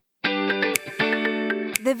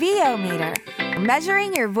The VO meter,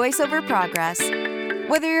 measuring your voiceover progress.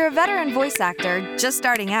 Whether you're a veteran voice actor, just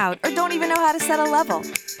starting out, or don't even know how to set a level,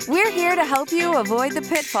 we're here to help you avoid the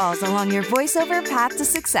pitfalls along your voiceover path to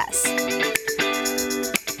success.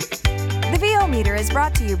 The VO meter is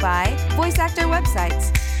brought to you by Voice Actor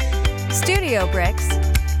Websites, Studio Bricks,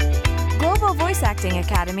 Global Voice Acting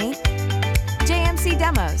Academy, JMC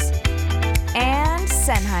Demos, and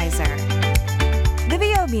Sennheiser. The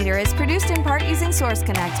VO meter is produced in part using Source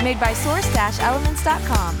Connect, made by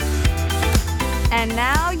source-elements.com. And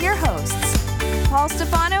now, your hosts, Paul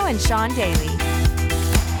Stefano and Sean Daly.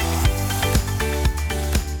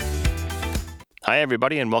 Hi,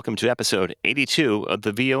 everybody, and welcome to episode 82 of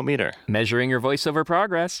the VO meter. Measuring your voiceover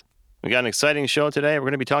progress. We got an exciting show today. We're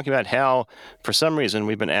going to be talking about how, for some reason,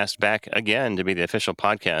 we've been asked back again to be the official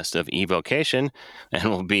podcast of eVOcation, and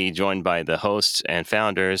we'll be joined by the hosts and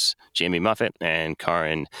founders, Jamie Muffett and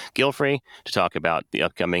Carin Gilfry, to talk about the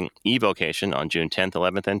upcoming eVOcation on June 10th,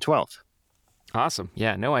 11th, and 12th. Awesome.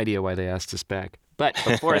 Yeah, no idea why they asked us back. But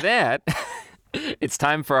before that, it's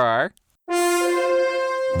time for our...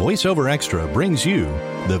 VoiceOver Extra brings you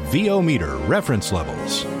the VO meter reference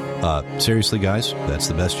levels. Seriously, guys, that's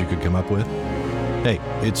the best you could come up with? Hey,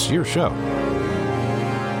 it's your show.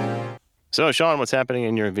 So, Sean, what's happening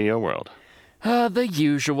in your VO world? The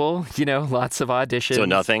usual, lots of auditions. So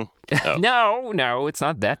nothing? Oh. No, it's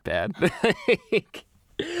not that bad.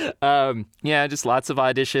 Just lots of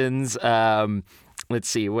auditions. Let's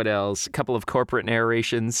see, what else? A couple of corporate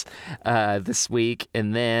narrations this week,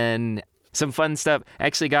 and then... some fun stuff.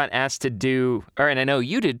 Actually got asked to do, and I know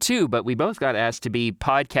you did too, but we both got asked to be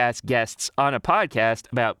podcast guests on a podcast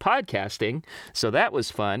about podcasting. So that was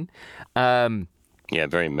fun. Yeah,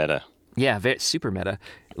 very meta. Yeah, super meta.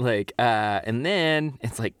 And then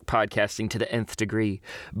it's like podcasting to the nth degree.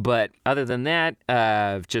 But other than that,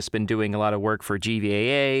 I've just been doing a lot of work for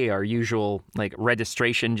GVAA. Our usual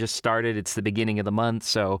registration just started. It's the beginning of the month,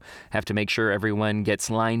 so have to make sure everyone gets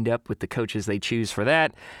lined up with the coaches they choose for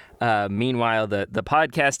that. Meanwhile, the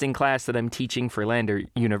podcasting class that I'm teaching for Lander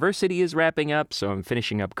University is wrapping up, so I'm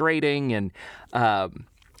finishing up grading and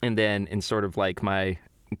then in sort of my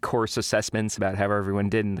course assessments about how everyone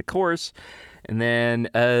did in the course. And then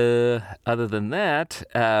other than that,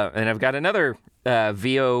 and I've got another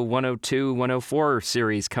VO 102, 104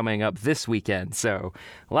 series coming up this weekend. So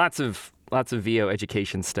lots of VO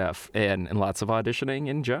education stuff and lots of auditioning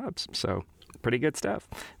and jobs. So pretty good stuff.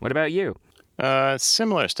 What about you?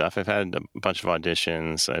 Similar stuff. I've had a bunch of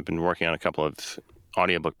auditions. I've been working on a couple of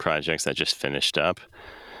audiobook projects that just finished up.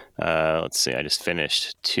 Let's see. I just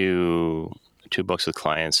finished two books with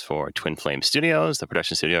clients for Twin Flame Studios, the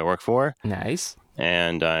production studio I work for. Nice.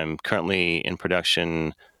 And I'm currently in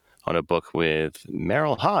production on a book with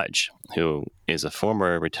Merrill Hodge, who is a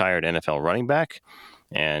former retired NFL running back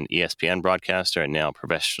and ESPN broadcaster and now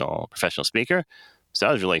professional speaker. So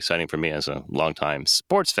that was really exciting for me as a longtime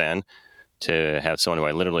sports fan to have someone who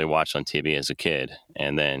I literally watched on TV as a kid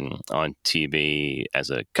and then on TV as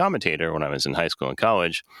a commentator when I was in high school and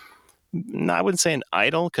college. I wouldn't say an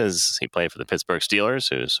idol because he played for the Pittsburgh Steelers,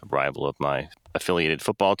 who's a rival of my affiliated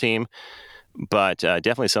football team, but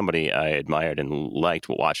definitely somebody I admired and liked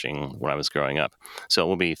watching when I was growing up. So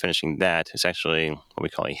we'll be finishing that. It's actually what we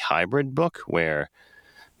call a hybrid book where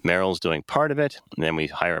Merrill's doing part of it, and then we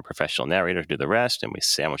hire a professional narrator to do the rest, and we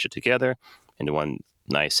sandwich it together into one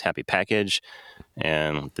nice, happy package,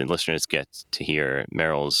 and the listeners get to hear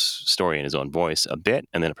Merrill's story in his own voice a bit,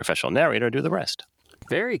 and then a professional narrator do the rest.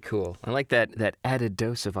 Very cool. I like that added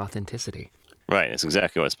dose of authenticity. Right. It's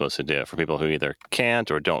exactly what it's supposed to do for people who either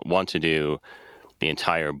can't or don't want to do the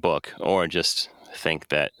entire book or just think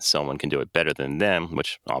that someone can do it better than them,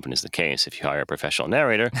 which often is the case if you hire a professional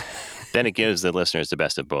narrator. Then it gives the listeners the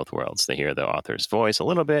best of both worlds. They hear the author's voice a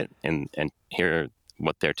little bit and hear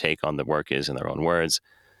what their take on the work is in their own words,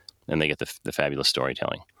 and they get the fabulous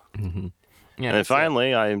storytelling. Mm-hmm. Yeah, and then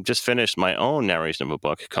finally, I just finished my own narration of a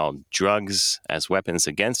book called Drugs as Weapons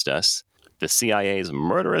Against Us, the CIA's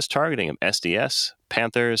murderous targeting of SDS,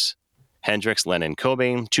 Panthers, Hendrix, Lenin,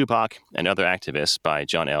 Cobain, Tupac, and other activists by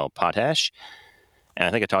John L. Potash. And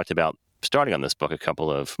I think I talked about starting on this book a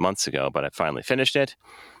couple of months ago, but I finally finished it.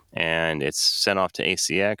 And it's sent off to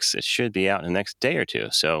ACX. It should be out in the next day or two.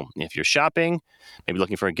 So if you're shopping, maybe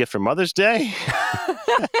looking for a gift for Mother's Day,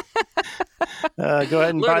 go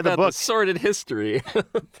ahead and buy the book. The sordid history.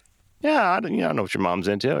 Yeah, I don't know what your mom's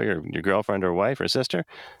into, or your girlfriend or wife or sister.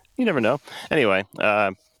 You never know. Anyway,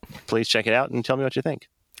 please check it out and tell me what you think.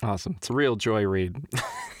 Awesome. It's a real joy read.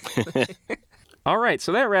 All right,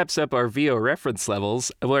 so that wraps up our VO reference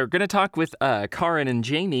levels. We're going to talk with Carin and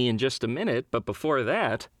Jamie in just a minute, but before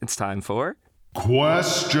that, it's time for...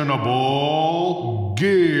 Questionable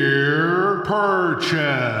gear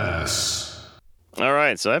purchase. All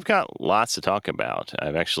right, so I've got lots to talk about.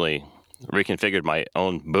 I've actually reconfigured my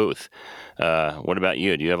own booth. What about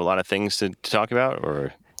you? Do you have a lot of things to talk about,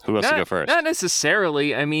 or who wants to go first? Not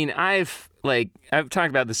necessarily. I mean, I've talked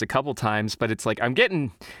about this a couple times, but it's like I'm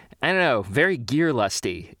getting, I don't know, very gear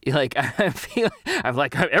lusty. Like I'm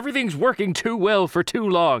like everything's working too well for too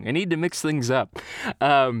long. I need to mix things up. Yeah,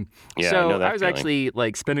 I know that I was feeling. actually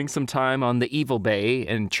like spending some time on the eVOBay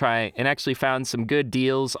and actually found some good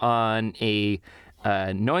deals on a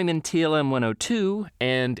Neumann TLM 102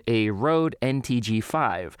 and a Rode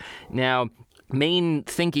NTG5. Now, main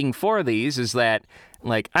thinking for these is that,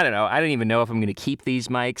 like, I don't know, I don't even know if I'm going to keep these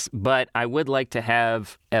mics, but I would like to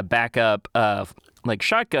have a backup of like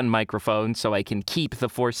shotgun microphone so I can keep the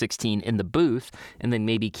 416 in the booth and then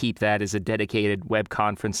maybe keep that as a dedicated web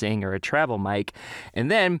conferencing or a travel mic.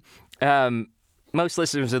 And then most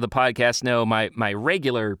listeners of the podcast know my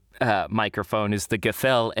regular microphone is the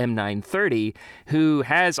Gilfry M930, who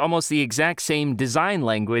has almost the exact same design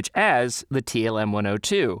language as the TLM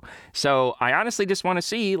 102. So I honestly just want to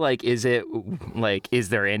see, like, is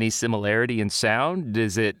there any similarity in sound?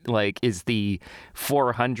 Is the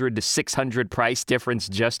 400 to 600 price difference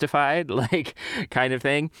justified? Like, kind of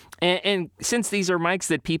thing. And since these are mics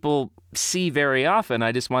that people see very often,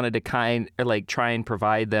 I just wanted to try and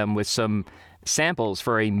provide them with some samples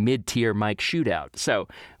for a mid-tier mic shootout. So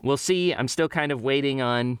we'll see. I'm still kind of waiting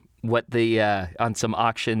on what on some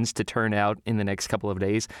auctions to turn out in the next couple of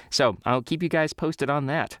days. So I'll keep you guys posted on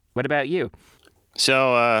that. What about you?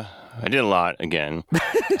 So I did a lot again.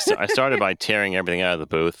 So I started by tearing everything out of the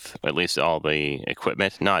booth, at least all the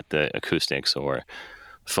equipment, not the acoustics or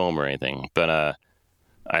foam or anything. But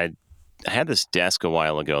I had this desk a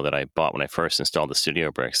while ago that I bought when I first installed the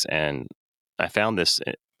Studio Bricks, and I found this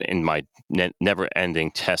in my never-ending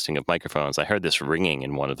testing of microphones. I heard this ringing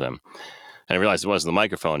in one of them, and I realized it wasn't the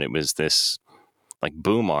microphone. It was this like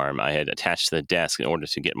boom arm I had attached to the desk in order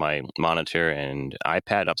to get my monitor and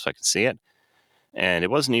iPad up so I could see it. And it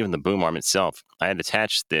wasn't even the boom arm itself. I had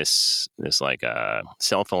attached this like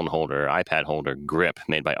cell phone holder, iPad holder grip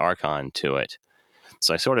made by Archon to it.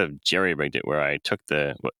 So I sort of jerry-rigged it where I took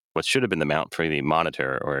what should have been the mount for the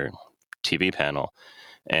monitor or TV panel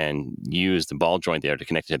and use the ball joint there to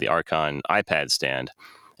connect it to the Archon iPad stand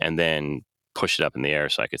and then push it up in the air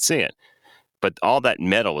so I could see it. But all that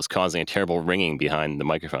metal was causing a terrible ringing behind the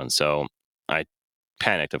microphone. So I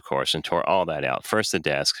panicked, of course, and tore all that out. First the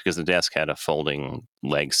desk, because the desk had a folding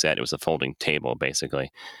leg set. It was a folding table,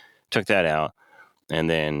 basically. Took that out and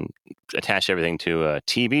then attached everything to a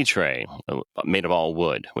TV tray made of all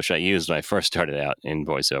wood, which I used when I first started out in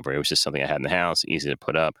VoiceOver. It was just something I had in the house, easy to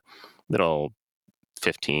put up. Little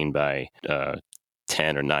 15 by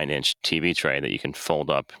 10 or 9-inch TV tray that you can fold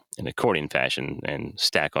up in accordion fashion and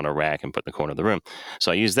stack on a rack and put in the corner of the room.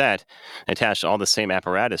 So I used that, attached all the same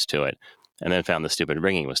apparatus to it, and then found the stupid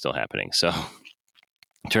ringing was still happening. So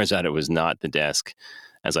it turns out it was not the desk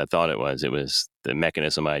as I thought it was. It was the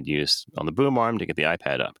mechanism I'd used on the boom arm to get the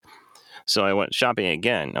iPad up. So I went shopping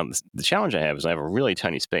again. Now, the challenge I have is I have a really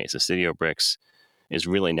tiny space. The Studio Bricks is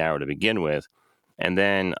really narrow to begin with. And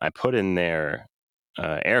then I put in their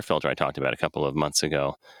air filter I talked about a couple of months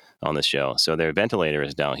ago on the show. So their ventilator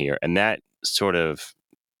is down here, and that sort of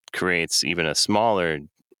creates even a smaller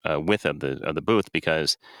width of the booth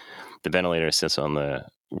because the ventilator sits on the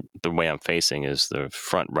way I'm facing is the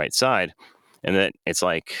front right side, and that it's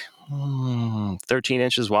like 13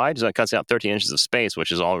 inches wide. So that cuts out 13 inches of space,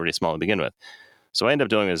 which is already small to begin with. So what I end up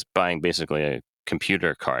doing is buying basically a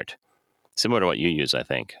computer cart, similar to what you use, I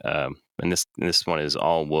think. And this one is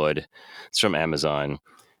all wood. It's from Amazon,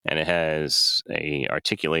 and it has a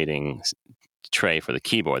articulating tray for the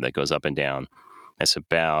keyboard that goes up and down. It's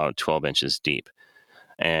about 12 inches deep,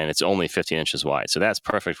 and it's only 15 inches wide. So that's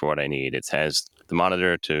perfect for what I need. It has the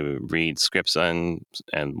monitor to read scripts on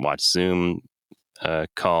and watch Zoom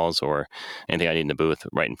calls or anything I need in the booth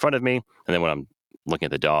right in front of me. And then when I'm looking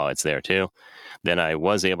at the DAW, it's there too. Then I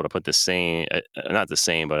was able to put the same, not the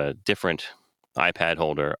same, but a different iPad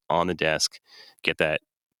holder on the desk, get that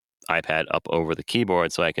iPad up over the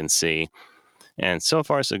keyboard so I can see. And so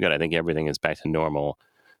far, so good. I think everything is back to normal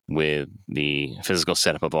with the physical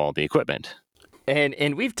setup of all the equipment.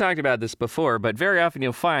 And we've talked about this before, but very often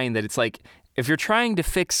you'll find that it's like, if you're trying to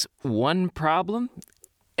fix one problem,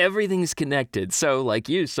 everything's connected. So like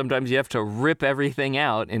sometimes you have to rip everything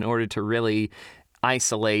out in order to really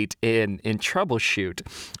isolate and troubleshoot.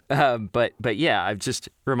 But yeah, it just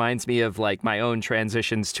reminds me of like my own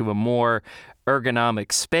transitions to a more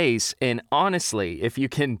ergonomic space. And honestly, if you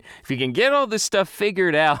can get all this stuff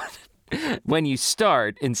figured out, when you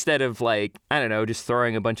start, instead of like, I don't know, just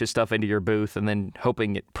throwing a bunch of stuff into your booth and then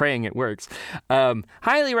praying it works.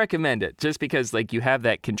 Highly recommend it, just because like you have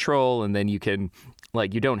that control, and then you can,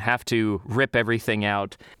 like, you don't have to rip everything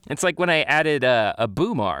out. It's like when I added a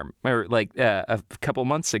boom arm, or like a couple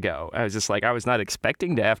months ago. I was just like, I was not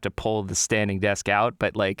expecting to have to pull the standing desk out,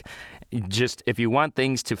 but like, just if you want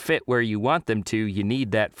things to fit where you want them to, you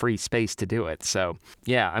need that free space to do it. So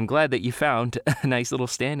yeah, I'm glad that you found a nice little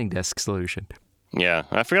standing desk solution. Yeah,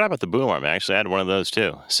 I forgot about the boom arm. I actually had one of those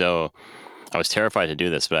too. So I was terrified to do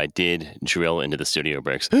this, but I did drill into the studio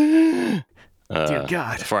bricks. Dear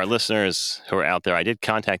God. For our listeners who are out there, I did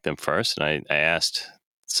contact them first, and I asked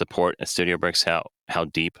support at Studio Bricks how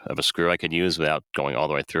deep of a screw I could use without going all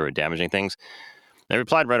the way through or damaging things. They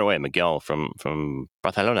replied right away. Miguel from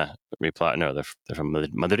Barcelona replied. No, they're from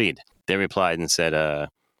Madrid. They replied and said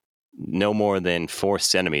no more than 4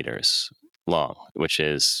 centimeters long, which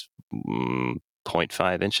is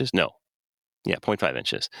 0.5 inches. No, yeah, 0.5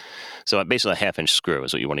 inches. So basically a half-inch screw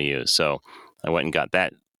is what you want to use. So I went and got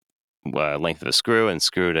that length of a screw and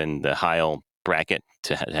screwed in the Heil bracket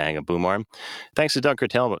to hang a boom arm. Thanks to Doug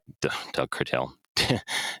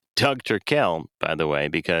Turkel, by the way,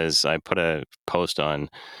 because I put a post on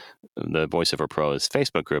the VoiceOver Pros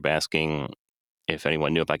Facebook group asking if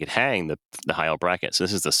anyone knew if I could hang the Heil bracket. So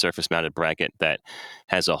this is the surface-mounted bracket that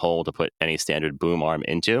has a hole to put any standard boom arm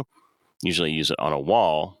into. Usually you use it on a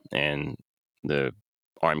wall, and the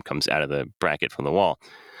arm comes out of the bracket from the wall.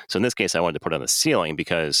 So in this case, I wanted to put it on the ceiling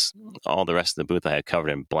because all the rest of the booth I had covered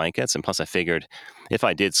in blankets. And plus I figured if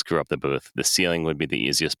I did screw up the booth, the ceiling would be the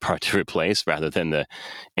easiest part to replace rather than the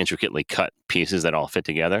intricately cut pieces that all fit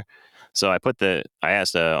together. So I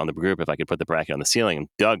asked on the group if I could put the bracket on the ceiling, and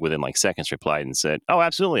Doug within like seconds replied and said, "Oh,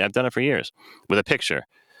 absolutely. I've done it for years," with a picture.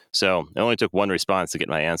 So it only took one response to get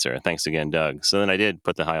my answer. Thanks again, Doug. So then I did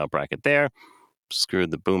put the Heil bracket there,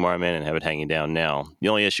 screwed the boom arm in, and have it hanging down now. The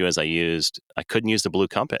only issue is I couldn't use the Blue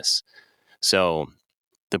Compass. So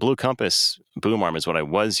the Blue Compass boom arm is what I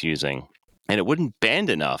was using, and it wouldn't bend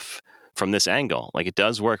enough from this angle. Like, it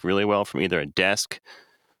does work really well from either a desk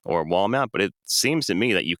or a wall mount, but it seems to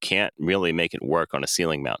me that you can't really make it work on a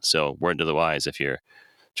ceiling mount. So word to the wise, if you're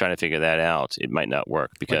trying to figure that out, it might not work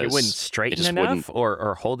because like it wouldn't straighten enough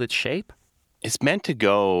or hold its shape? It's meant to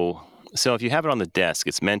go. So if you have it on the desk,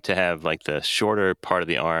 it's meant to have like the shorter part of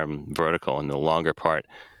the arm vertical and the longer part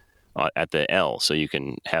at the L, so you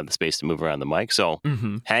can have the space to move around the mic. So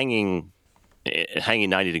hanging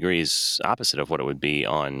 90 degrees opposite of what it would be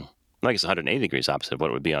on, I guess 180 degrees opposite of what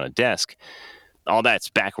it would be on a desk, all that's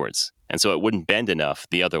backwards. And so it wouldn't bend enough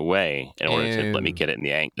the other way in order to let me get it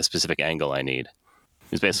in the specific angle I need.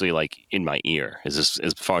 It's basically like in my ear, as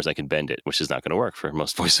far as I can bend it, which is not going to work for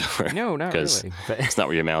most voiceover. No, not really. Because it's not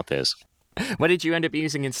where your mouth is. What did you end up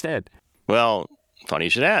using instead? Well, funny you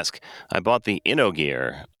should ask. I bought the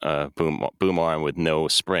InnoGear boom arm with no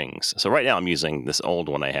springs. So right now I'm using this old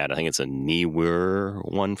one I had. I think it's a Neewer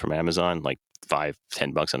one from Amazon, like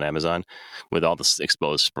 $5-10 on Amazon, with all the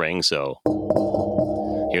exposed springs. So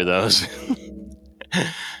hear those?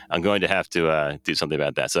 I'm going to have to do something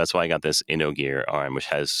about that. So that's why I got this InnoGear arm, which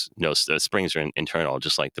has no springs are internal,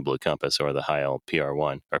 just like the Blue Compass or the Heil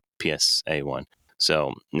PR1 or PSA1.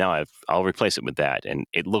 So now I'll replace it with that, and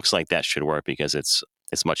it looks like that should work because it's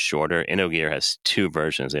much shorter. InnoGear has 2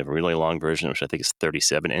 versions. They have a really long version, which I think is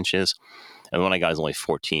 37 inches, and the one I got is only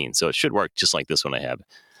 14. So it should work just like this one I have.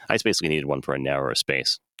 I just basically needed one for a narrower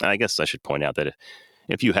space. And I guess I should point out that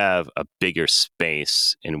if you have a bigger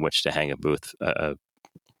space in which to hang a booth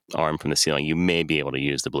arm from the ceiling, you may be able to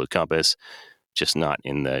use the Blue Compass, just not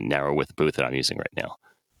in the narrow width booth that I'm using right now.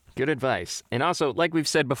 Good advice. And also, like we've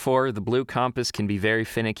said before, the Blue Compass can be very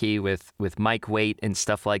finicky with mic weight and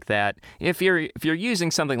stuff like that. If you're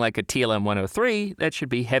using something like a TLM 103, that should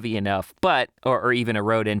be heavy enough, but or even a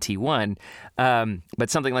Rode NT1. But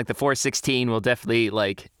something like the 416 will definitely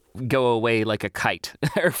like go away like a kite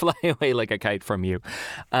or fly away like a kite from you.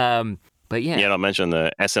 But yeah. Yeah, and I'll mention the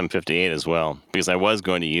SM58 as well, because I was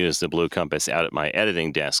going to use the Blue Compass out at my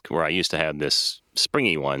editing desk where I used to have this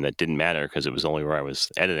springy one that didn't matter because it was only where I was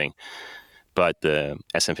editing. But the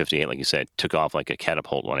SM58, like you said, took off like a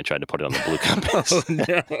catapult when I tried to put it on the Blue Compass. Oh,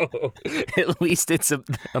 no. At least it's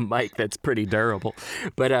a mic that's pretty durable.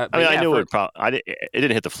 But I mean, I knew it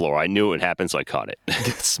didn't hit the floor. I knew it would happen, so I caught it.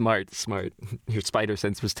 Smart. Your spider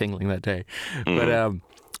sense was tingling that day.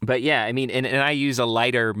 But yeah, I mean, and I use a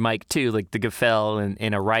lighter mic too, like the Gilfry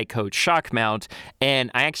and a Rycote shock mount, and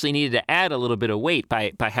I actually needed to add a little bit of weight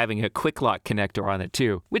by having a quick lock connector on it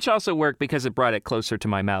too, which also worked because it brought it closer to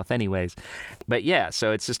my mouth anyways. But yeah,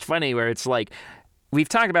 so it's just funny where it's like, we've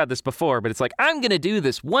talked about this before, but it's like, I'm going to do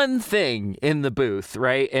this one thing in the booth,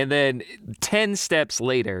 right? And then 10 steps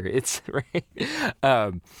later, it's right.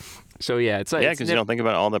 So yeah, it's like, because you don't think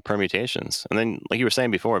about all the permutations. And then, like you were saying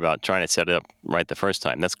before about trying to set it up right the first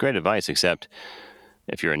time, that's great advice, except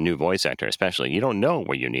if you're a new voice actor, especially, you don't know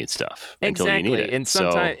where you need stuff until you need it. And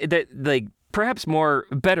sometimes perhaps more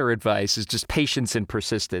better advice is just patience and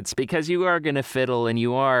persistence, because you are going to fiddle and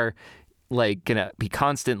you are like going to be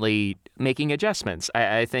constantly making adjustments.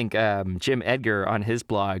 I think Jim Edgar on his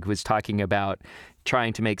blog was talking about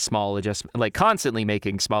trying to make small adjustments, like constantly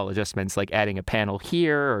making small adjustments, like adding a panel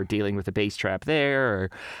here or dealing with a bass trap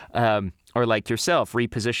there, or like yourself,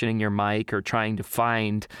 repositioning your mic or trying to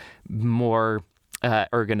find more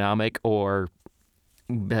ergonomic or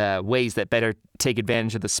ways that better take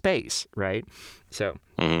advantage of the space, right? So,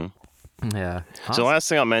 yeah. So the last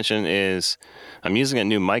thing I'll mention is I'm using a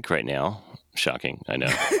new mic right now. Shocking, I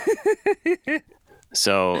know.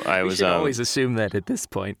 So I was should always assume that at this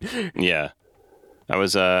point. Yeah. I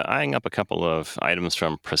was eyeing up a couple of items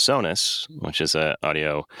from Presonus, which is an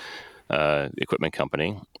audio equipment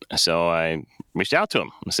company. So I reached out to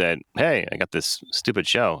them and said, hey, I got this stupid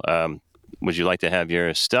show. Would you like to have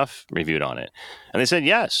your stuff reviewed on it? And they said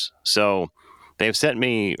yes. So they've sent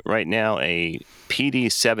me right now a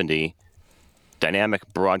PD70 dynamic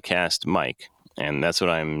broadcast mic. And that's what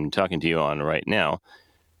I'm talking to you on right now.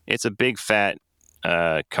 It's a big, fat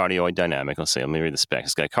cardioid dynamic. Let me read the specs.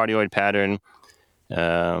 It's got a cardioid pattern.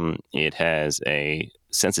 It has a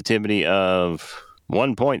sensitivity of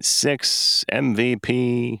 1.6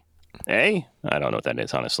 MVPA. I don't know what that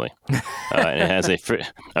is, honestly. And it has a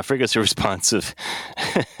frequency response of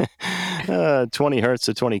 20 hertz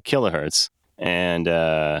to 20 kilohertz, and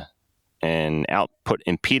an output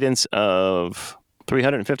impedance of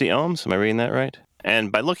 350 ohms. Am I reading that right?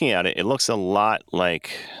 And by looking at it, it looks a lot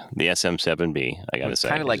like the SM7B, I gotta say.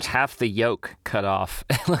 Kind of like half the yoke cut off,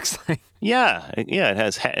 it looks like. Yeah.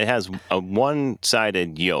 It has a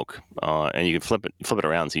one-sided yoke, and you can flip it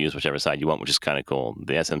around to use whichever side you want, which is kind of cool.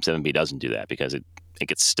 The SM7B doesn't do that because it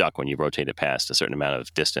gets stuck when you rotate it past a certain amount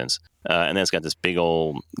of distance. And then it's got this big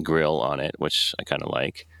old grill on it, which I kind of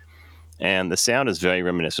like. And the sound is very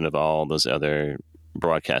reminiscent of all those other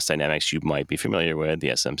broadcast dynamics you might be familiar with, the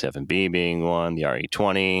SM7B being one, the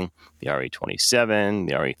RE20, the RE27,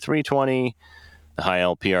 the RE320, the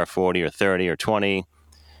Hi-L PR40 or 30 or 20.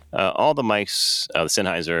 All the mics, the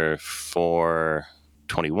Sennheiser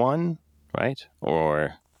 421, right?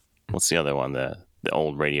 Or what's the other one? The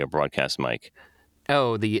old radio broadcast mic.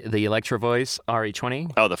 Oh, the Electro Voice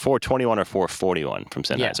RE20? Oh, the 421 or 441 from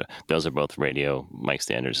Sennheiser. Yeah. Those are both radio mic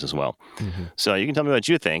standards as well. Mm-hmm. So you can tell me what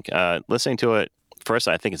you think. Listening to it, first,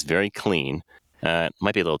 I think it's very clean. It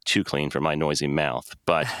might be a little too clean for my noisy mouth,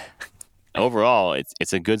 but overall,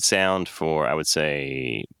 it's a good sound for, I would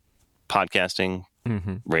say, podcasting,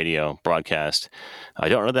 radio, broadcast. I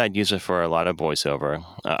don't know that I'd use it for a lot of voiceover.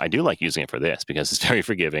 I do like using it for this because it's very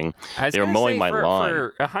forgiving. They were mowing my lawn.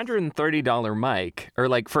 For a $130 mic, or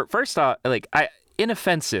like first off, like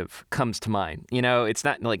inoffensive comes to mind. You know, it's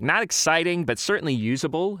not exciting, but certainly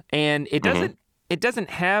usable, and it doesn't. It doesn't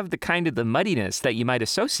have the kind of the muddiness that you might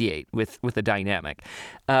associate with a dynamic.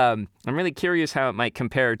 I'm really curious how it might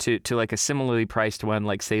compare to like a similarly priced one,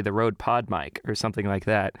 like say the Rode Pod mic or something like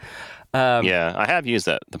that. Yeah, I have used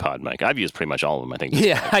the Pod mic. I've used pretty much all of them, I think.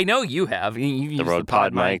 Yeah, I know you have. You've the Rode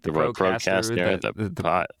Pod mic, the Rode Procaster,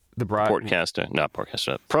 the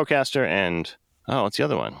Procaster, and what's the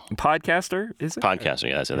other one? Podcaster, is it? Podcaster,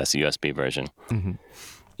 yeah, that's the USB version. Mm-hmm.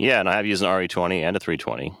 Yeah, and I have used an RE20 and a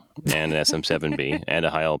 320 and an SM7B and a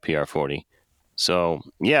Hi-L PR40. So,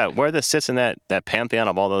 yeah, where this sits in that pantheon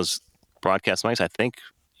of all those broadcast mics, I think,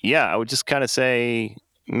 I would just kind of say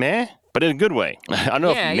meh, but in a good way. I don't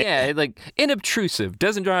know if like inobtrusive,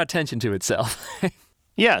 doesn't draw attention to itself.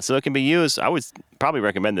 Yeah, so it can be used. I would probably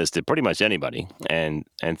recommend this to pretty much anybody, and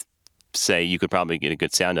say you could probably get a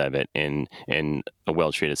good sound out of it in a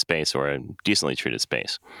well-treated space or a decently treated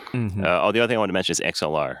space. Mm-hmm. The other thing I want to mention is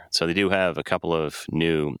XLR. So they do have a couple of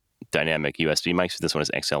new dynamic USB mics. This one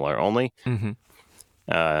is XLR only. Mm-hmm.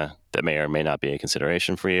 That may or may not be a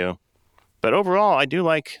consideration for you. But overall, I do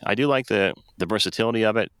like the versatility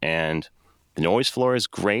of it, and the noise floor is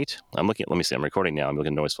great. Let me see, I'm recording now. I'm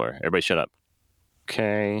looking at noise floor. Everybody shut up.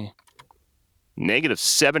 Okay.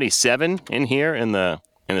 -77 in here in the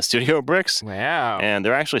studio bricks. Wow. And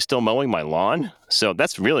they're actually still mowing my lawn. So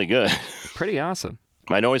that's really good. Pretty awesome.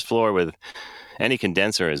 My noise floor with any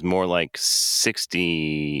condenser is more like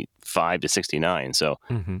 65 to 69. So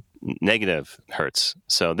negative hertz.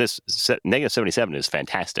 So this -77 is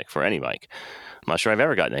fantastic for any mic. I'm not sure I've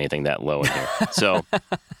ever gotten anything that low in here. So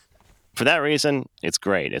for that reason, it's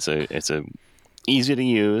great. It's a easy to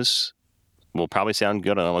use. Will probably sound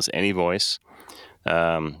good on almost any voice.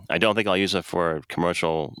 I don't think I'll use it for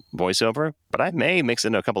commercial voiceover, but I may mix it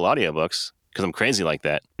into a couple audiobooks because I'm crazy like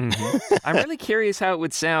that. Mm-hmm. I'm really curious how it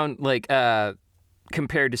would sound like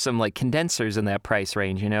compared to some like condensers in that price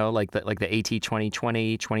range, like the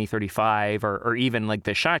AT2020, 2035, or even like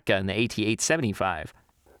the shotgun, the AT875.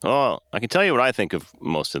 Well, I can tell you what I think of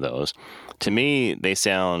most of those. To me, they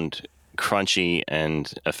sound crunchy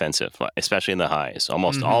and offensive, especially in the highs.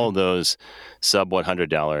 Almost all of those sub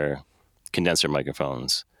 $100 condenser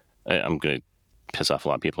microphones. I'm going to piss off a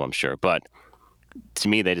lot of people, I'm sure. But to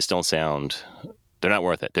me, they just don't sound, they're not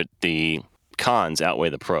worth it. The cons outweigh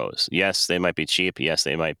the pros. Yes, they might be cheap. Yes,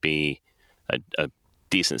 they might be a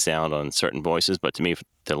decent sound on certain voices. But to me,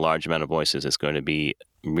 the large amount of voices is going to be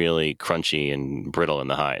really crunchy and brittle in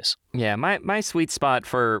the highs. Yeah, my sweet spot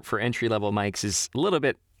for entry-level mics is a little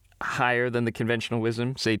bit higher than the conventional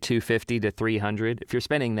wisdom, say 250 to 300. If you're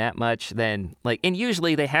spending that much, then and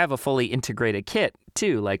usually they have a fully integrated kit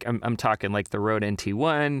too. Like I'm talking like the Rode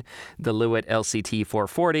NT1, the Lewitt LCT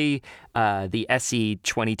 440, the SE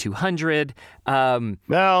 2200.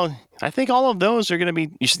 Well, I think all of those are going to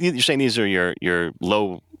be. You're saying these are your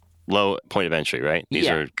low point of entry, right? These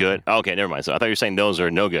are good. Okay, never mind. So I thought you were saying those are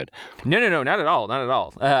no good. No, not at all.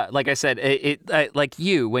 Like I said, like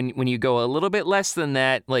when you go a little bit less than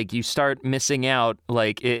that, like you start missing out.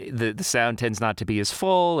 Like the sound tends not to be as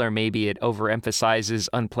full, or maybe it overemphasizes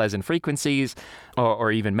unpleasant frequencies,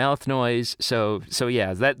 or even mouth noise. So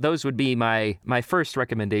yeah, those would be my first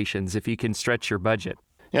recommendations if you can stretch your budget.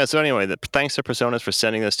 Yeah, so anyway, thanks to Personas for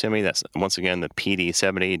sending this to me. That's, once again, the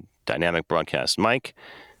PD70 Dynamic Broadcast Mic.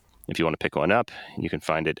 If you want to pick one up, you can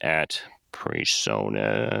find it at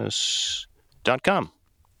Personas.com.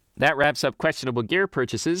 That wraps up questionable gear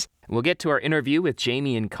purchases. We'll get to our interview with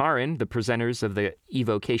Jamie and Carin, the presenters of the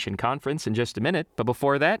eVOcation conference, in just a minute. But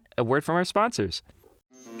before that, a word from our sponsors.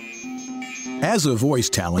 As a voice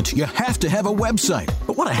talent, you have to have a website.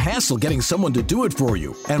 But what a hassle getting someone to do it for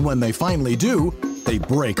you. And when they finally do, they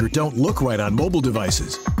break or don't look right on mobile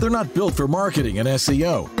devices. They're not built for marketing and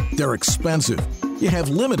SEO. They're expensive. You have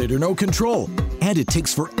limited or no control. And it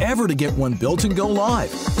takes forever to get one built and go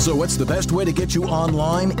live. So what's the best way to get you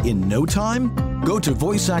online in no time? Go to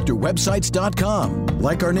voiceactorwebsites.com.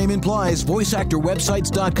 Like our name implies,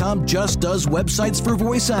 voiceactorwebsites.com just does websites for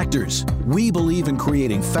voice actors. We believe in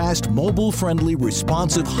creating fast, mobile-friendly,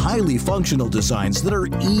 responsive, highly functional designs that are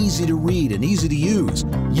easy to read and easy to use.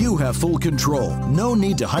 You have full control. No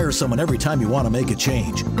need to hire someone every time you want to make a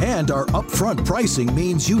change. And our upfront pricing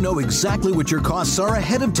means you know exactly what your costs are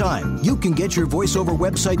ahead of time. You can get your voiceover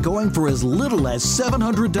website going for as little as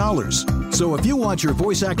 $700. So if you want your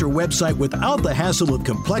voice actor website without the hassle of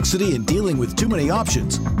complexity and dealing with too many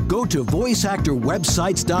options, go to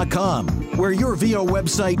voiceactorwebsites.com, where your VO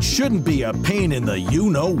website shouldn't be a pain in the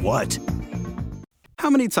you-know-what. How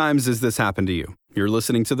many times has this happened to you? You're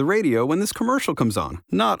listening to the radio when this commercial comes on,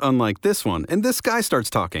 not unlike this one, and this guy starts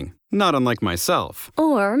talking, not unlike myself.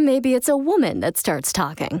 Or maybe it's a woman that starts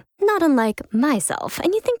talking, not unlike myself,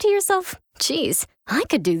 and you think to yourself, geez, I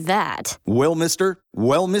could do that. Well, mister,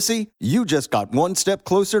 well, missy, you just got one step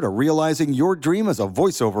closer to realizing your dream as a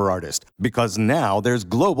voiceover artist, because now there's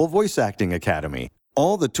Global Voice Acting Academy.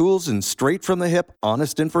 All the tools and straight-from-the-hip,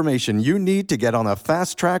 honest information you need to get on a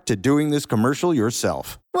fast track to doing this commercial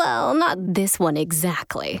yourself. Well, not this one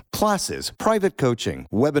exactly. Classes, private coaching,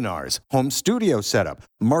 webinars, home studio setup,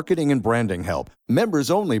 marketing and branding help,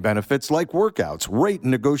 members-only benefits like workouts, rate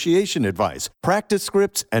and negotiation advice, practice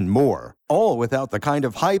scripts, and more. All without the kind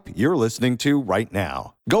of hype you're listening to right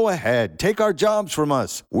now. Go ahead, take our jobs from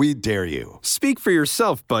us. We dare you. Speak for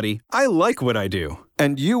yourself, buddy. I like what I do.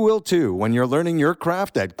 And you will too when you're learning your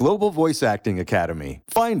craft at Global Voice Acting Academy.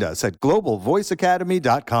 Find us at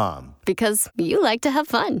globalvoiceacademy.com. Because you like to have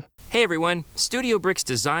fun. Hey everyone, Studio Bricks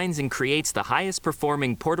designs and creates the highest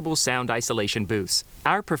performing portable sound isolation booths.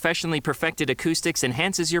 Our professionally perfected acoustics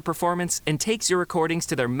enhances your performance and takes your recordings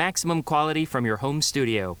to their maximum quality from your home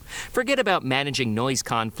studio. Forget about managing noise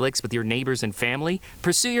conflicts with your neighbors and family.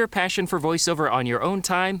 Pursue your passion for voiceover on your own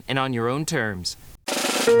time and on your own terms.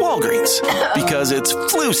 Walgreens, because it's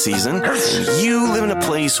flu season, and you live in a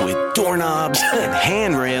place with doorknobs and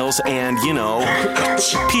handrails and,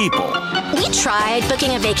 people. We tried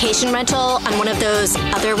booking a vacation rental on one of those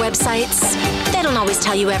other websites. They don't always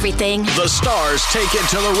tell you everything. The stars take it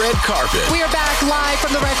to the red carpet. We are back live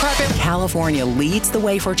from the red carpet. California leads the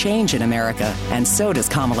way for change in America, and so does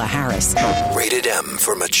Kamala Harris. Rated M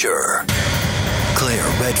for mature. Claire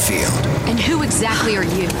Redfield. And who exactly are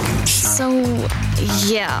you? So,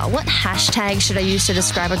 Yeah, what hashtag should I use to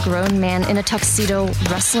describe a grown man in a tuxedo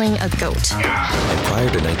wrestling a goat? And prior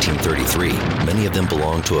to 1933, many of them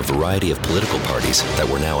belonged to a variety of political parties that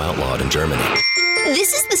were now outlawed in Germany.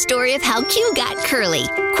 This is the story of how Q got curly.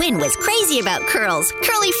 Quinn was crazy about curls.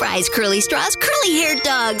 Curly fries, curly straws, curly-haired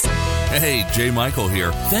dogs. Hey, Jay Michael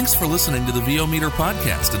here. Thanks for listening to the VO Meter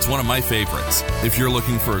podcast. It's one of my favorites. If you're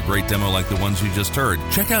looking for a great demo like the ones you just heard,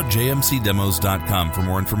 check out jmcdemos.com for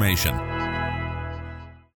more information.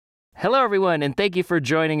 Hello, everyone, and thank you for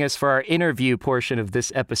joining us for our interview portion of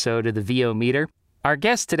this episode of the VO Meter. Our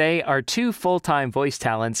guests today are two full-time voice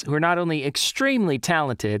talents who are not only extremely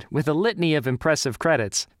talented with a litany of impressive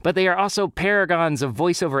credits, but they are also paragons of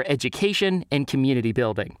voiceover education and community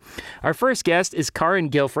building. Our first guest is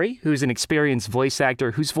Carin Gilfry, who's an experienced voice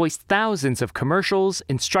actor who's voiced thousands of commercials,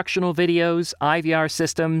 instructional videos, IVR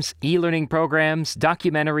systems, e-learning programs,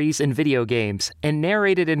 documentaries, and video games, and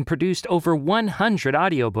narrated and produced over 100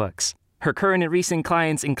 audiobooks. Her current and recent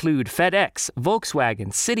clients include FedEx, Volkswagen,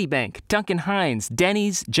 Citibank, Duncan Hines,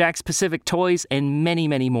 Denny's, Jack's Pacific Toys, and many,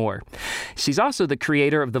 many more. She's also the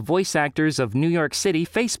creator of the Voice Actors of New York City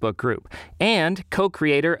Facebook group and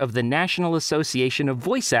co-creator of the National Association of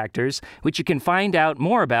Voice Actors, which you can find out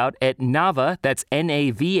more about at NAVA, that's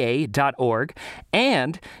NAVA.org,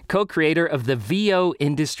 and co-creator of the VO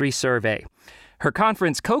Industry Survey. Her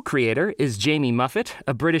conference co-creator is Jamie Muffett,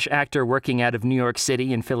 a British actor working out of New York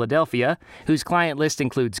City and Philadelphia, whose client list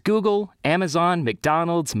includes Google, Amazon,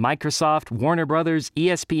 McDonald's, Microsoft, Warner Brothers,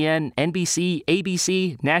 ESPN, NBC,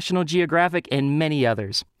 ABC, National Geographic, and many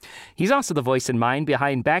others. He's also the voice and mind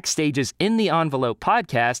behind Backstage's In the Envelope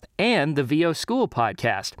podcast and the VO School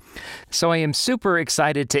podcast. So I am super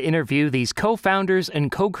excited to interview these co-founders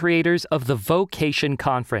and co-creators of the eVOcation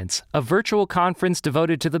Conference, a virtual conference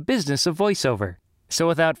devoted to the business of voiceover. So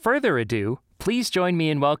without further ado, please join me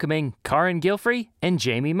in welcoming Carin Gilfry and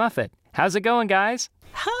Jamie Muffett. How's it going, guys?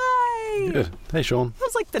 Hi! Good. Hey, Sean. That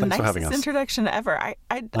was like the nicest introduction ever.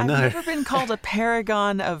 I've never been called a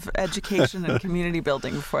paragon of education and community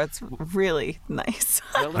building before. It's really nice.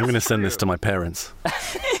 I'm going to send this to my parents.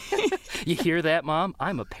 You hear that, Mom?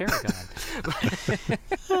 I'm a paragon.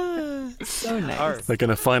 So nice. They're going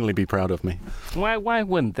to finally be proud of me. Why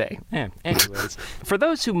wouldn't they? Anyways, for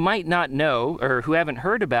those who might not know or who haven't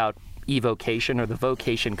heard about eVOcation or the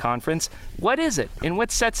eVOcation Conference, what is it and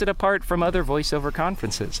what sets it apart from other voiceover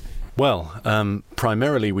conferences? Well,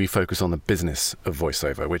 primarily we focus on the business of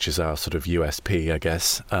voiceover, which is our sort of USP, I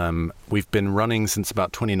guess. We've been running since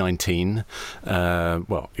about 2019.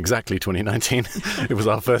 Well, exactly 2019. It was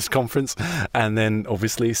our first conference. And then,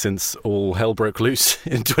 obviously, since all hell broke loose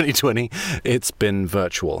in 2020, it's been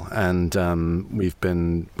virtual. And we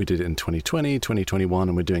did it in 2020, 2021,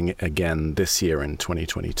 and we're doing it again this year in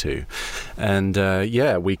 2022.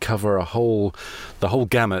 And we cover the whole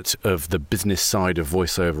gamut of the business side of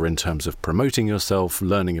voiceover in terms of promoting yourself,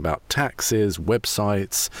 learning about taxes,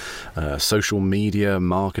 websites, social media,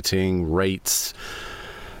 marketing, rates,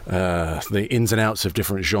 the ins and outs of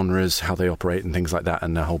different genres, how they operate and things like that,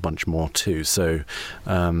 and a whole bunch more too. So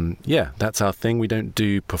that's our thing. We don't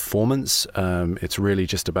do performance. It's really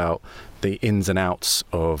just about the ins and outs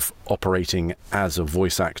of operating as a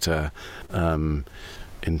voice actor in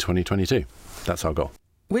 2022. That's our goal.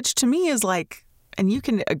 Which to me is like, and you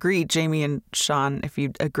can agree, Jamie and Sean, if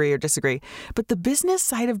you agree or disagree, but the business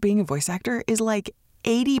side of being a voice actor is like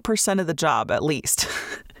 80% of the job, at least.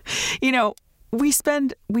 You know, we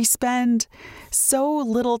spend so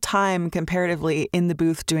little time comparatively in the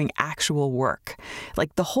booth doing actual work.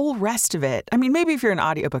 Like the whole rest of it, I mean, maybe if you're an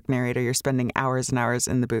audiobook narrator, you're spending hours and hours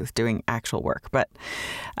in the booth doing actual work. But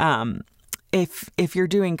if you're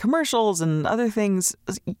doing commercials and other things,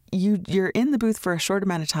 you're in the booth for a short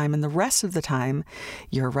amount of time, and the rest of the time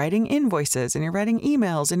you're writing invoices and you're writing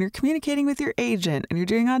emails and you're communicating with your agent and you're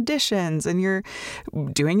doing auditions and you're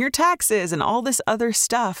doing your taxes and all this other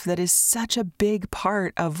stuff that is such a big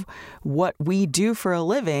part of what we do for a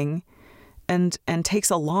living and takes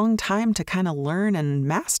a long time to kind of learn and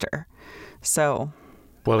master. So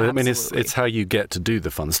well, I mean, it's how you get to do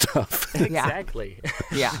the fun stuff. Exactly.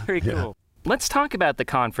 Yeah. Very cool. Let's talk about the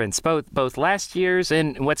conference, both last year's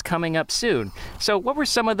and what's coming up soon. So what were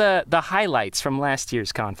some of the highlights from last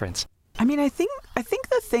year's conference? I mean, I think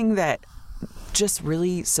the thing that just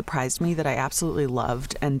really surprised me that I absolutely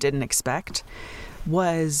loved and didn't expect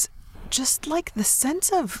was just like the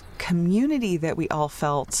sense of community that we all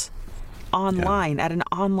felt online at an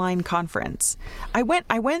online conference. I went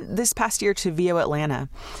this past year to VO Atlanta,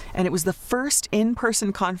 and it was the first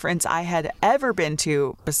in-person conference I had ever been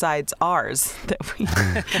to besides ours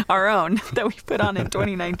our own that we put on in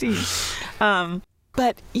 2019.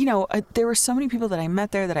 But, there were so many people that I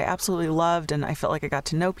met there that I absolutely loved, and I felt like I got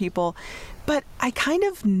to know people. But I kind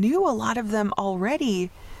of knew a lot of them already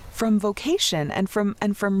from vocation and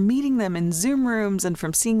from meeting them in Zoom rooms and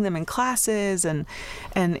from seeing them in classes and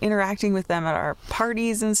interacting with them at our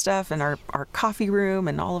parties and stuff and our coffee room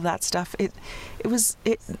and all of that stuff.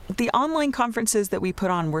 The online conferences that we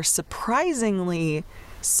put on were surprisingly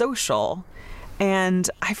social, and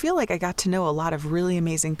I feel like I got to know a lot of really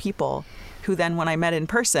amazing people who then, when I met in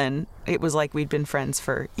person, it was like we'd been friends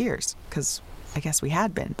for years, because I guess we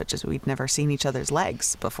had been, but just we'd never seen each other's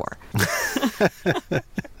legs before.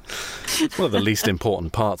 One of the least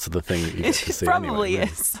important parts of the thing that you get to see. It probably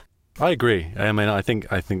anyway, is. I agree. I mean, I think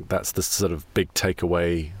that's the sort of big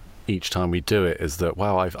takeaway each time we do it, is that,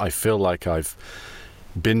 wow, I feel like I've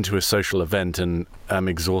been to a social event and am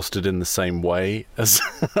exhausted in the same way as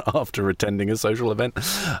after attending a social event.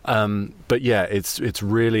 But yeah, it's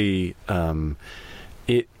really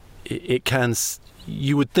it can.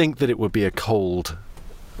 You would think that it would be a cold,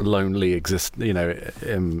 lonely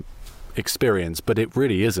experience, but it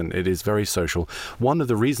really isn't. It is very social. One of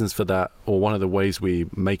the reasons for that, or one of the ways we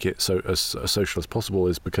make it so as social as possible,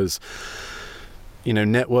 is because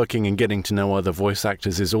networking and getting to know other voice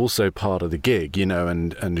actors is also part of the gig,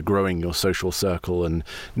 and growing your social circle, and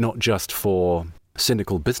not just for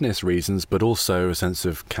cynical business reasons, but also a sense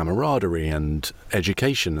of camaraderie and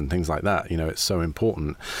education and things like that. It's so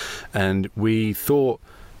important. And we thought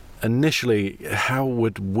initially, how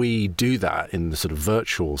would we do that in the sort of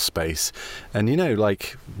virtual space? And,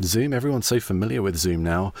 like Zoom, everyone's so familiar with Zoom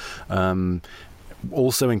now.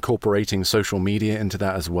 Also incorporating social media into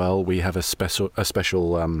that as well. We have a special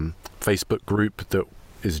Facebook group that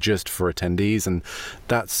is just for attendees, and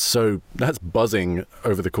that's buzzing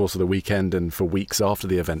over the course of the weekend and for weeks after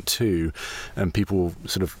the event too, and people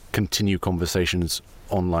sort of continue conversations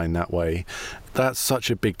online that way. That's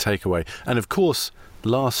such a big takeaway. And of course,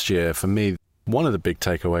 last year for me, one of the big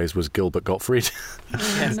takeaways was Gilbert Gottfried,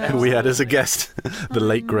 who we had as a guest, the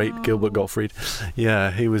late great Gilbert Gottfried.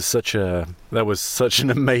 Yeah, that was such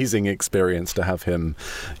an amazing experience to have him,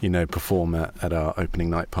 perform at our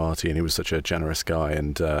opening night party, and he was such a generous guy.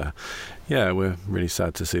 And we're really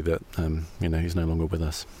sad to see that he's no longer with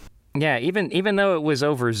us. Yeah, even though it was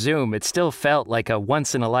over Zoom, it still felt like a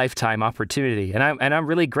once in a lifetime opportunity, and I'm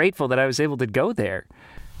really grateful that I was able to go there.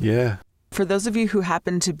 Yeah. For those of you who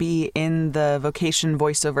happen to be in the Vocation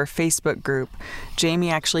Voiceover Facebook group, Jamie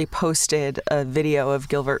actually posted a video of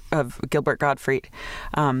Gilbert Gottfried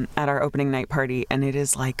at our opening night party, and it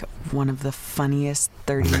is like one of the funniest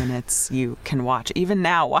 30 minutes you can watch. Even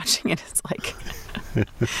now, watching it, it's like... I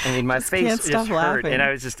mean, my face just hurt, and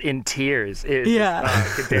I was just in tears.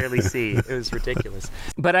 I could barely see. It was ridiculous.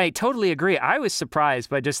 But I totally agree. I was surprised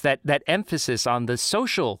by just that emphasis on the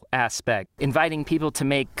social aspect, inviting people to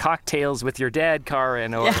make cocktails with your dad,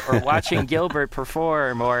 Carin, or watching Gilbert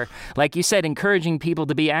perform, or, like you said, encouraging people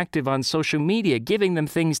to be active on social media, giving them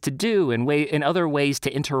things to do and other ways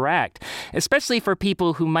to interact, especially for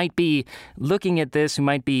people who might be looking at this, who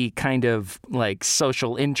might be kind of like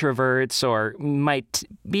social introverts or might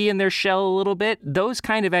be in their shell a little bit. Those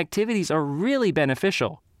kind of activities are really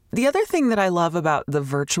beneficial. The other thing that I love about the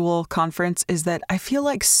virtual conference is that I feel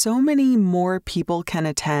like so many more people can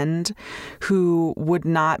attend who would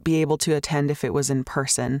not be able to attend if it was in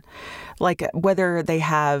person. Like whether they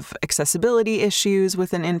have accessibility issues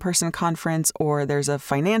with an in-person conference, or there's a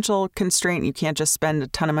financial constraint. You can't just spend a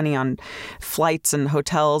ton of money on flights and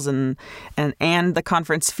hotels and the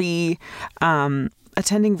conference fee.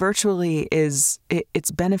 Attending virtually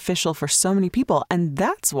it's beneficial for so many people. And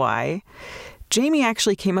that's why Jamie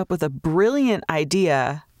actually came up with a brilliant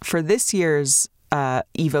idea for this year's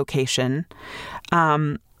eVOcation,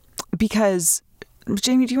 because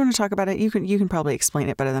Jamie, do you want to talk about it? You can probably explain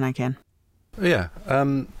it better than I can. Yeah.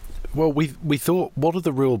 Well, we thought, what are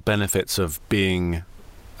the real benefits of being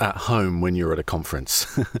at home when you're at a conference?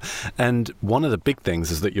 And one of the big things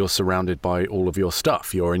is that you're surrounded by all of your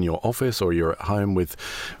stuff. You're in your office, or you're at home with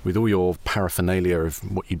all your paraphernalia of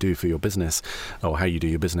what you do for your business, or how you do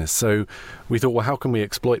your business. So we thought, well, how can we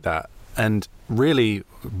exploit that? And really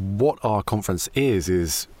what our conference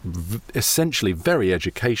is essentially very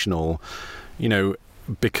educational.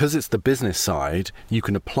 Because it's the business side, you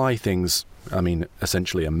can apply things,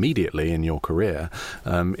 essentially immediately in your career.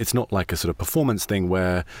 It's not like a sort of performance thing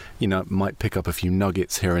where, might pick up a few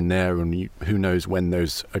nuggets here and there, and who knows when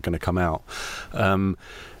those are going to come out.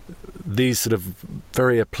 These sort of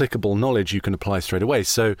very applicable knowledge you can apply straight away.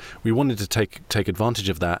 So we wanted to take advantage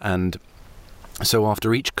of that and So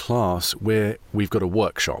after each class, we've got a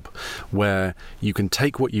workshop where you can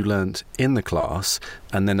take what you learnt in the class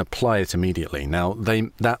and then apply it immediately. Now,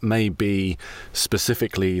 that may be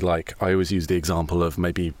specifically, like I always use the example of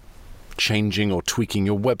maybe changing or tweaking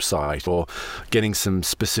your website or getting some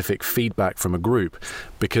specific feedback from a group,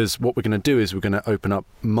 because what we're going to do is we're going to open up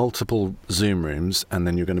multiple Zoom rooms, and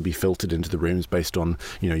then you're going to be filtered into the rooms based on,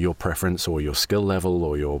 your preference or your skill level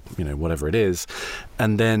or your, whatever it is.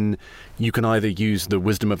 And then you can either use the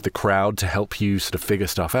wisdom of the crowd to help you sort of figure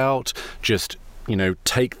stuff out, just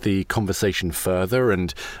take the conversation further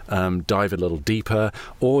and dive a little deeper,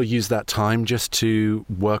 or use that time just to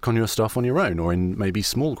work on your stuff on your own, or in maybe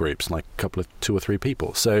small groups, like a couple of 2 or 3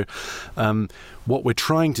 people. So what we're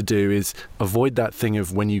trying to do is avoid that thing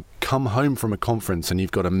of when you come home from a conference and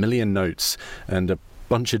you've got a million notes and a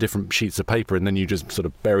bunch of different sheets of paper, and then you just sort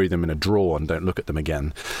of bury them in a drawer and don't look at them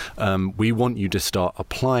again. We want you to start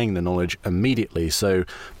applying the knowledge immediately. So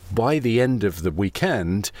by the end of the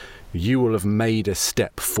weekend, you will have made a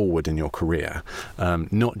step forward in your career,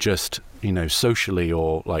 not just, socially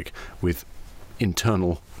or like with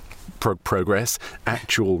internal progress,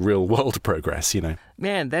 actual real world progress,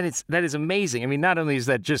 Man, that is amazing. I mean, not only is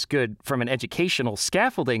that just good from an educational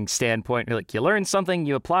scaffolding standpoint, you learn something,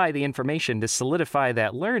 you apply the information to solidify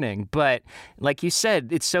that learning, but like you said,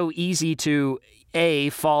 it's so easy to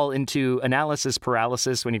fall into analysis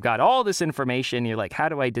paralysis when you've got all this information. You're like, how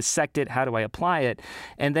do I dissect it? How do I apply it?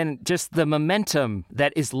 And then just the momentum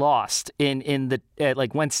that is lost in the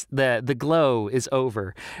once the glow is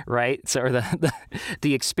over, right? So or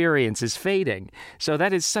the experience is fading. So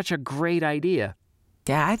that is such a great idea.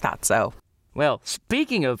 Yeah, I thought so. Well,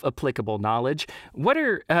 speaking of applicable knowledge, what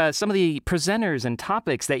are some of the presenters and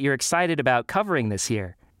topics that you're excited about covering this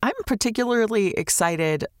year? I'm particularly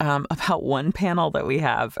excited about one panel that we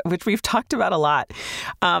have, which we've talked about a lot.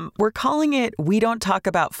 We're calling it "We Don't Talk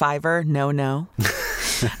About Fiverr, No."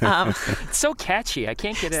 It's so catchy. I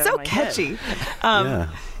can't get it out of my catchy. head.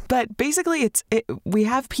 But basically, we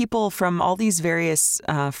have people from all these various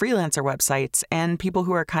freelancer websites and people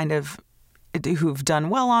who are who've done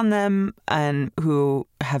well on them and who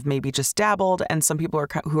have maybe just dabbled, and some people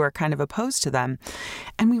who are kind of opposed to them.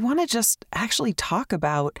 And we want to just actually talk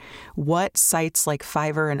about what sites like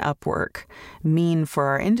Fiverr and Upwork mean for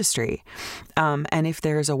our industry. And if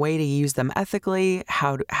there's a way to use them ethically,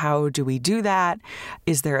 how do we do that?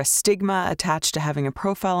 Is there a stigma attached to having a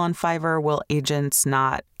profile on Fiverr? Will agents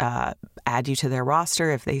not add you to their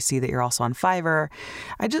roster if they see that you're also on Fiverr?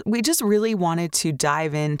 We just really wanted to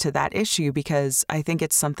dive into that issue, because I think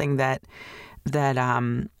it's something that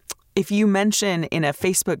if you mention in a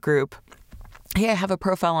Facebook group, hey, I have a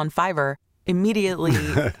profile on Fiverr, immediately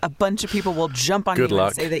a bunch of people will jump on you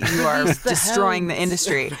and say that you are destroying the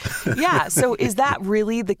industry. Yeah. So is that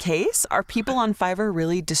really the case? Are people on Fiverr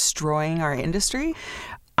really destroying our industry?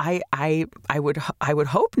 I would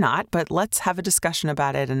hope not, but let's have a discussion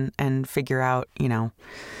about it and figure out,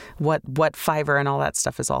 what Fiverr and all that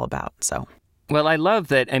stuff is all about. So. Well, I love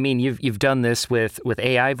that. I mean, you've done this with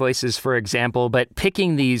AI voices, for example, but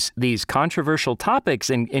picking these controversial topics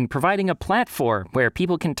and providing a platform where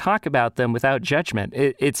people can talk about them without judgment.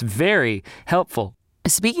 It's very helpful.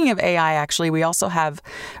 Speaking of AI, actually, we also have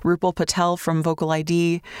Rupal Patel from Vocal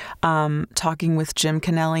ID talking with Jim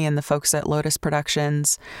Kennelly and the folks at Lotus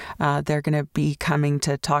Productions. They're going to be coming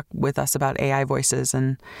to talk with us about AI voices,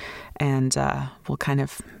 and we'll kind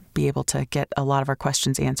of be able to get a lot of our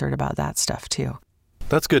questions answered about that stuff too.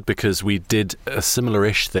 That's good, because we did a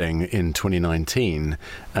similar-ish thing in 2019,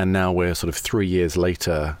 and now we're sort of 3 years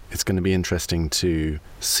later. It's going to be interesting to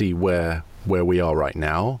see where we are right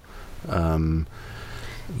now.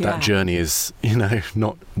 That journey is,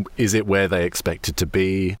 is it where they expect it to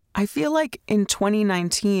be? I feel like in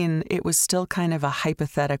 2019, it was still kind of a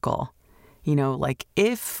hypothetical. Like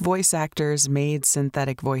if voice actors made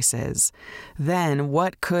synthetic voices, then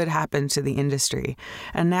what could happen to the industry?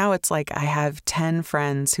 And now it's like I have 10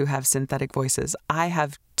 friends who have synthetic voices. I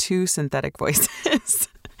have 2 synthetic voices.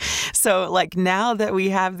 So like now that we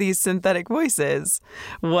have these synthetic voices,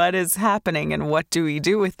 what is happening and what do we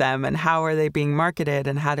do with them and how are they being marketed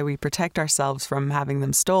and how do we protect ourselves from having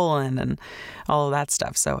them stolen and all of that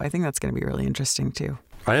stuff? So I think that's going to be really interesting too.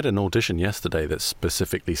 I had an audition yesterday that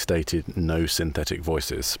specifically stated no synthetic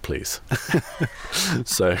voices, please.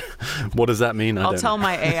 So what does that mean? I'll tell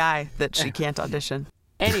my AI that she can't audition.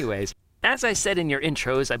 Anyways, as I said in your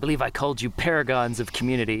intros, I believe I called you paragons of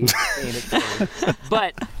community.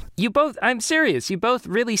 But you both, I'm serious, you both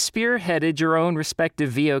really spearheaded your own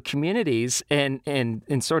respective VO communities and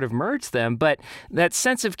sort of merged them. But that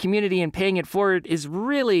sense of community and paying it forward is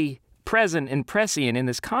really present and prescient in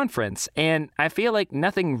this conference. And I feel like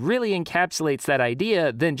nothing really encapsulates that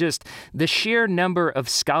idea than just the sheer number of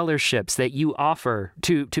scholarships that you offer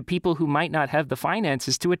to people who might not have the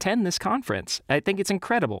finances to attend this conference. I think it's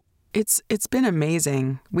incredible. It's been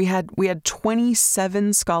amazing. We had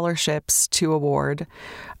 27 scholarships to award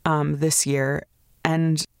this year,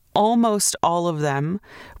 and almost all of them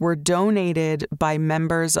were donated by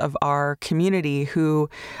members of our community who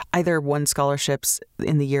either won scholarships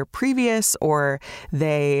in the year previous, or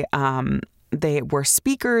they were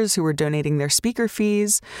speakers who were donating their speaker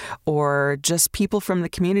fees, or just people from the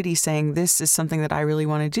community saying, this is something that I really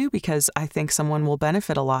want to do because I think someone will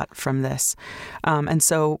benefit a lot from this. And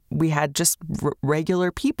so we had just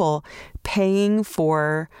regular people paying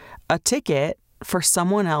for a ticket for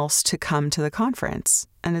someone else to come to the conference.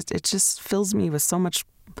 And it just fills me with so much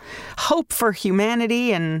hope for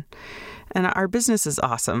humanity, and our business is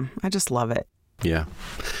awesome. I just love it. Yeah.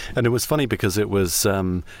 And it was funny because it was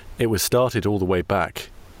started all the way back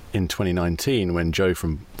in 2019 when Joe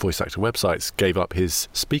from Voice Actor Websites gave up his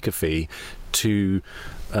speaker fee to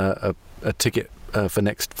a ticket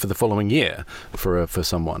for the following year for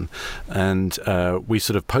someone. And we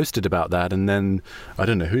sort of posted about that, and then I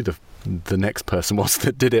don't know who the next person was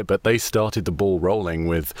that did it, but they started the ball rolling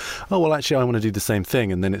with, oh, well, actually, I want to do the same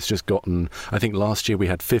thing. And then it's just gotten, I think last year we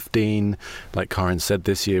had 15. Like Carin said,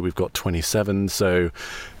 this year we've got 27. So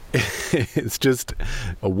it's just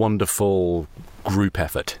a wonderful group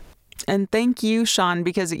effort. And thank you, Sean,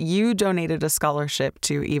 because you donated a scholarship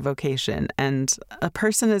to eVOcation, and a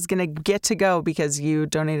person is going to get to go because you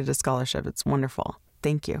donated a scholarship. It's wonderful.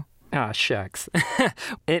 Thank you. Ah, shucks.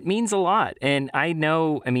 It means a lot. And I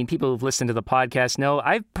know, people who've listened to the podcast know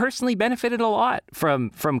I've personally benefited a lot from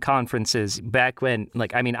conferences back when,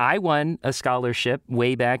 I won a scholarship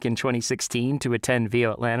way back in 2016 to attend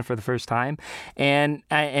VO Atlanta for the first time. And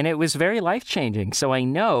it was very life-changing. So I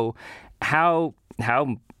know how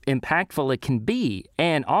impactful it can be.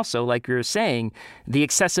 And also, like you were saying, the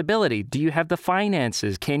accessibility. Do you have the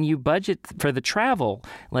finances? Can you budget for the travel?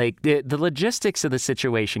 Like the logistics of the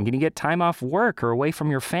situation. Can you get time off work or away from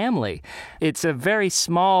your family? It's a very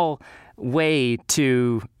small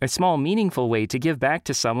meaningful way to give back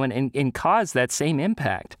to someone and cause that same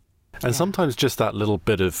impact. And sometimes just that little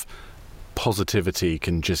bit of positivity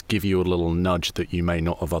can just give you a little nudge that you may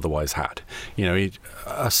not have otherwise had.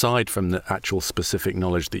 Aside from the actual specific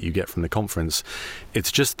knowledge that you get from the conference, it's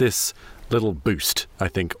just this little boost, I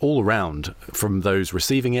think, all around from those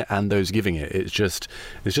receiving it and those giving it. It's just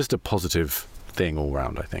a positive thing all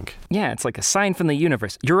around, I think. Yeah, it's like a sign from the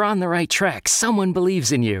universe. You're on the right track. Someone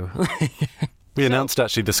believes in you. We announced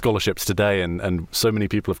actually the scholarships today, and so many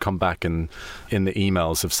people have come back and in the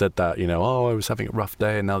emails have said that, oh, I was having a rough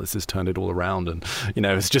day and now this has turned it all around. And,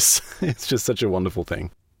 it's just such a wonderful thing.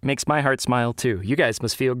 Makes my heart smile too. You guys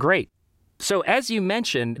must feel great. So as you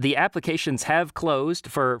mentioned, the applications have closed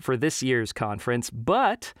for this year's conference,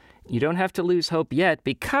 but you don't have to lose hope yet,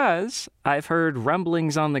 because I've heard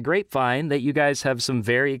rumblings on the grapevine that you guys have some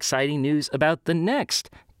very exciting news about the next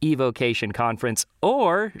eVOcation conference,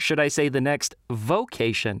 or should I say the next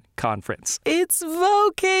Vocation conference? It's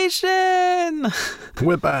Vocation!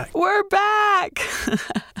 We're back. We're back!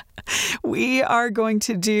 We are going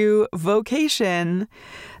to do Vocation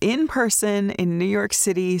in person in New York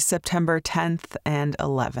City, September 10th and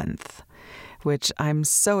 11th. Which I'm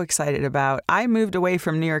so excited about. I moved away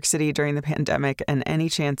from New York City during the pandemic, and any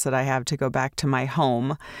chance that I have to go back to my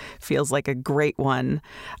home feels like a great one.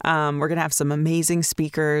 We're going to have some amazing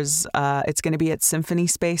speakers. It's going to be at Symphony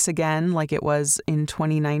Space again, like it was in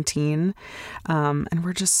 2019. And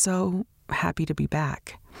we're just so happy to be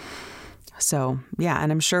back. So, yeah,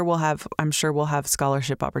 and I'm sure we'll have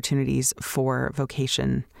scholarship opportunities for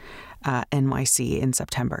Vocation NYC in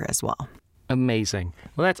September as well. Amazing.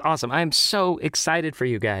 Well, that's awesome. I'm so excited for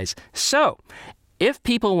you guys. So, if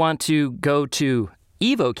people want to go to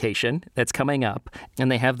eVOcation that's coming up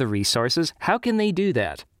and they have the resources, how can they do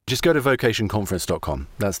that? Just go to vocationconference.com.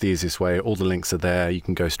 That's the easiest way. All the links are there. You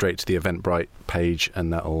can go straight to the Eventbrite page,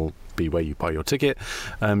 and that'll be where you buy your ticket.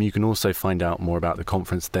 You can also find out more about the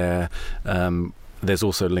conference there. There's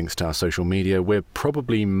also links to our social media. We're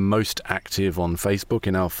probably most active on Facebook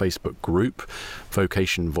in our Facebook group,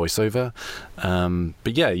 Vocation Voiceover.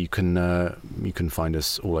 But yeah, you can find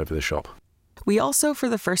us all over the shop. We also, for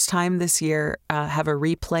the first time this year, have a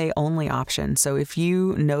replay-only option. So if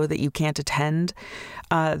you know that you can't attend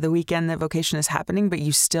the weekend that Vocation is happening, but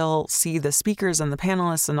you still see the speakers and the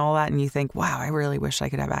panelists and all that, and you think, wow, I really wish I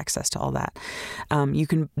could have access to all that, you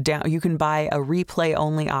can buy a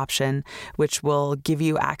replay-only option, which will give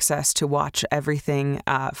you access to watch everything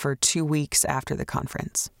for 2 weeks after the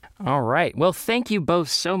conference. All right. Well, thank you both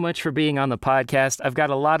so much for being on the podcast. I've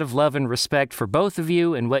got a lot of love and respect for both of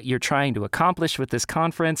you and what you're trying to accomplish with this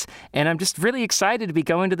conference. And I'm just really excited to be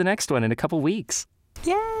going to the next one in a couple weeks.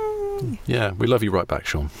 Yay! Yeah, we love you right back,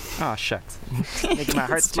 Sean. Oh, shucks. Making my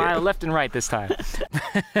heart smile left and right this time.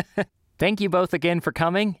 Thank you both again for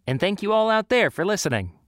coming, and thank you all out there for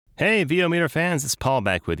listening. Hey, VOmeter fans, it's Paul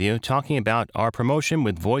back with you, talking about our promotion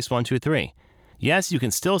with Voice123. Yes, you can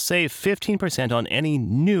still save 15% on any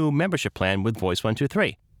new membership plan with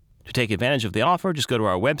Voice123. To take advantage of the offer, just go to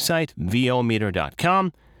our website,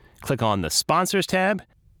 vometer.com, click on the Sponsors tab,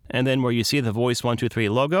 and then where you see the Voice123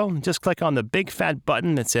 logo, just click on the big fat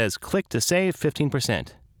button that says Click to Save 15%.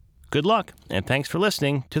 Good luck, and thanks for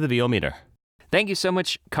listening to the VOmeter. Thank you so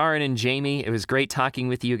much, Carin and Jamie. It was great talking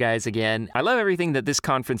with you guys again. I love everything that this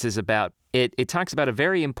conference is about. It talks about a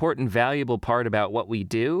very important, valuable part about what we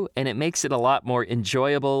do, and it makes it a lot more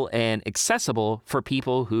enjoyable and accessible for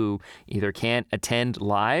people who either can't attend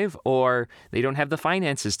live or they don't have the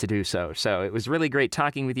finances to do so. So it was really great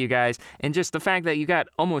talking with you guys, and just the fact that you got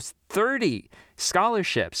almost 30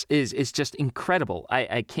 scholarships is just incredible.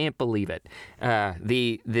 I can't believe it.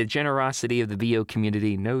 The generosity of the VO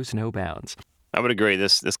community knows no bounds. I would agree.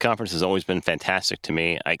 This conference has always been fantastic to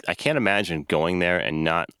me. I can't imagine going there and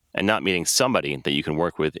not meeting somebody that you can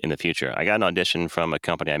work with in the future. I got an audition from a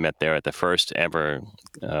company I met there at the first ever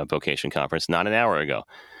vocation conference not an hour ago,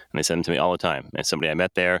 and they send them to me all the time. And somebody I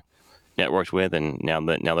met there, networked with, and now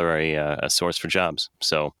they're a source for jobs.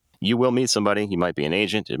 So you will meet somebody. You might be an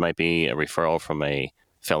agent. It might be a referral from a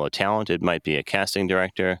fellow talent. It might be a casting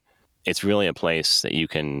director. It's really a place that you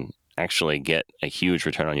can actually get a huge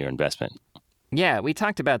return on your investment. Yeah, we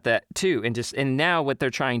talked about that too, and now what they're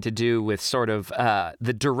trying to do with sort of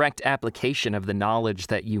the direct application of the knowledge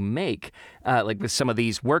that you make, like with some of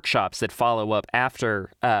these workshops that follow up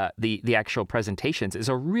after the actual presentations, is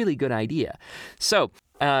a really good idea. So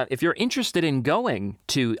if you're interested in going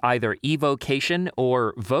to either eVOcation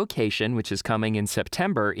or Vocation, which is coming in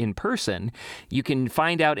September in person, you can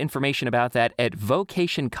find out information about that at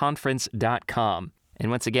vocationconference.com. And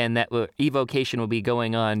once again, that eVOcation will be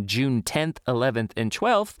going on June 10th, 11th, and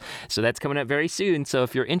 12th. So that's coming up very soon. So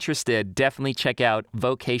if you're interested, definitely check out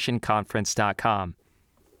vocationconference.com.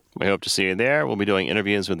 We hope to see you there. We'll be doing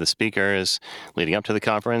interviews with the speakers leading up to the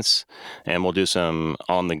conference, and we'll do some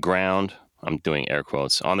on-the-ground, I'm doing air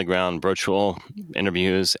quotes, on-the-ground virtual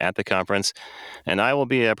interviews at the conference. And I will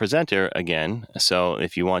be a presenter again. So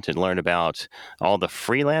if you want to learn about all the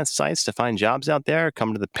freelance sites to find jobs out there,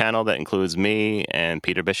 come to the panel that includes me and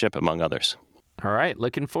Peter Bishop, among others. All right,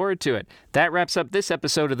 looking forward to it. That wraps up this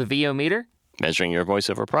episode of the VOmeter. Measuring your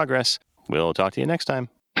voiceover progress. We'll talk to you next time.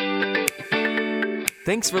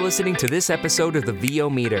 Thanks for listening to this episode of the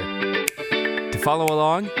VOmeter. To follow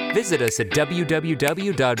along, visit us at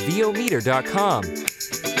www.vometer.com.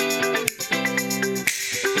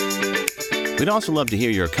 We'd also love to hear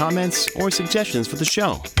your comments or suggestions for the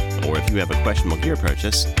show. Or if you have a questionable gear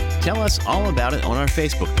purchase, tell us all about it on our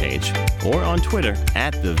Facebook page or on Twitter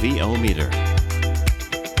at the VOmeter.